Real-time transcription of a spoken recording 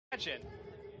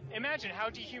Imagine how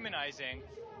dehumanizing,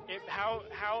 how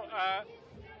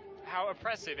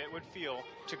oppressive it would feel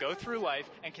to go through life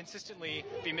and consistently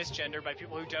be misgendered by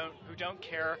people who don't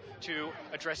care to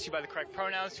address you by the correct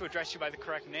pronouns, to address you by the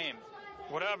correct name.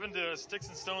 What happened to sticks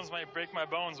and stones might break my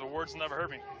bones, but words never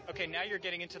hurt me? Okay, now you're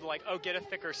getting into the like, oh, get a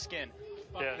thicker skin.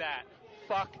 Fuck that.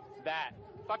 Fuck that.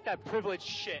 Fuck that privileged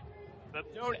shit.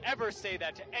 Don't ever say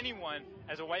that to anyone,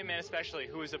 as a white man especially,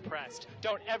 who is oppressed.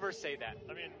 Don't ever say that.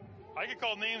 I mean, I get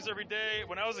called names every day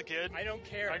when I was a kid. I don't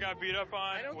care. I got beat up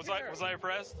on. I don't care. Was I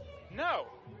oppressed? No.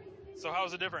 So how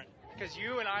is it different? Because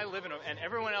you and I live and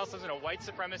everyone else lives in a white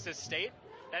supremacist state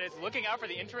that is looking out for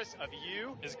the interests of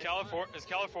you. Is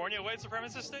California a white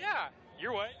supremacist state? Yeah.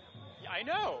 You're white. I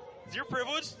know. Is you're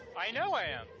privileged? I know I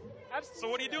am. Absolutely. So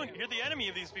what are you doing? You're the enemy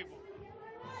of these people.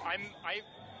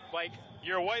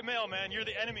 You're a white male, man. You're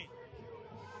the enemy.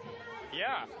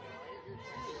 Yeah.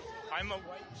 I'm a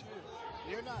white Jew.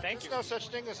 You're not. Thank There's you. no such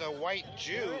thing as a white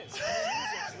Jew.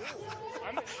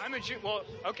 I'm a Jew. Well,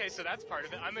 okay, so that's part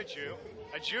of it. I'm a Jew.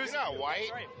 A Jew is You're not white.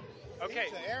 Right. Okay.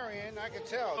 He's an Aryan, I can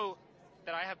tell. So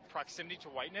that I have proximity to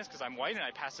whiteness because I'm white and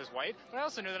I pass as white, but I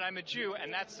also know that I'm a Jew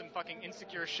and that's some fucking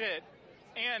insecure shit.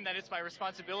 And that it's my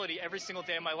responsibility every single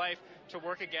day of my life to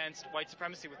work against white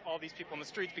supremacy with all these people in the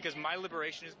streets because my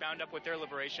liberation is bound up with their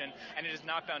liberation and it is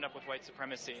not bound up with white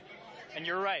supremacy. And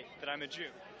you're right that I'm a Jew.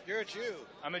 You're a Jew.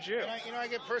 I'm a Jew. And I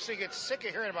personally get sick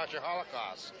of hearing about your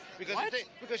Holocaust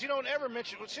because you don't ever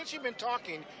mention. Since you've been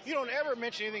talking, you don't ever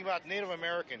mention anything about Native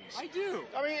Americans. I do.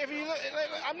 I mean, if you,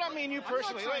 I'm not meaning you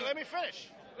personally. Let me finish.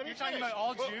 You're talking about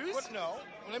all Jews? No.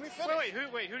 Let me finish.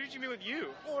 Wait, who did you mean with you?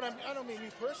 No, I don't mean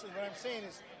you personally. What I'm saying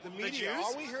is the media. Jews?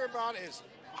 All we hear about is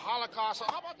Holocaust.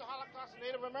 How about the Holocaust of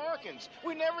Native Americans?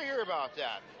 We never hear about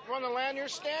that. You're on the land you're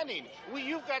standing.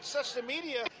 You've got such the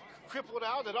media crippled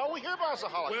out that all we hear about is the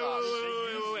Holocaust.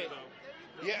 Wait.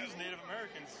 They use Native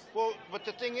Americans. Well, but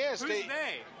the thing is, who's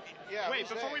they? Yeah. Wait,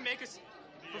 before we make a.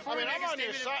 I'm on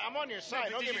your side. I'm on your side.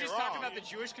 Don't get me wrong. Did you just talk about the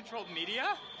Jewish-controlled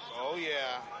media? Oh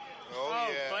yeah. Oh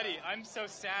yeah. buddy, I'm so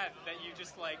sad that you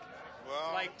just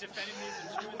defending me as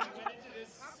a Jew and then went into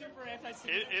this super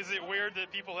anti-Semitic. Is it weird that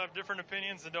people have different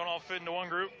opinions and don't all fit into one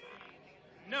group?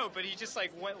 No, but he just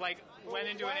went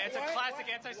into an classic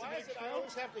anti-Semitic. Why is it I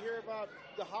always have to hear about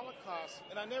the Holocaust,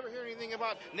 and I never hear anything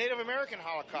about Native American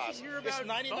Holocaust? You hear about it's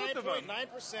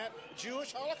 99.9%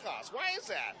 Jewish Holocaust. Why is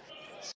that?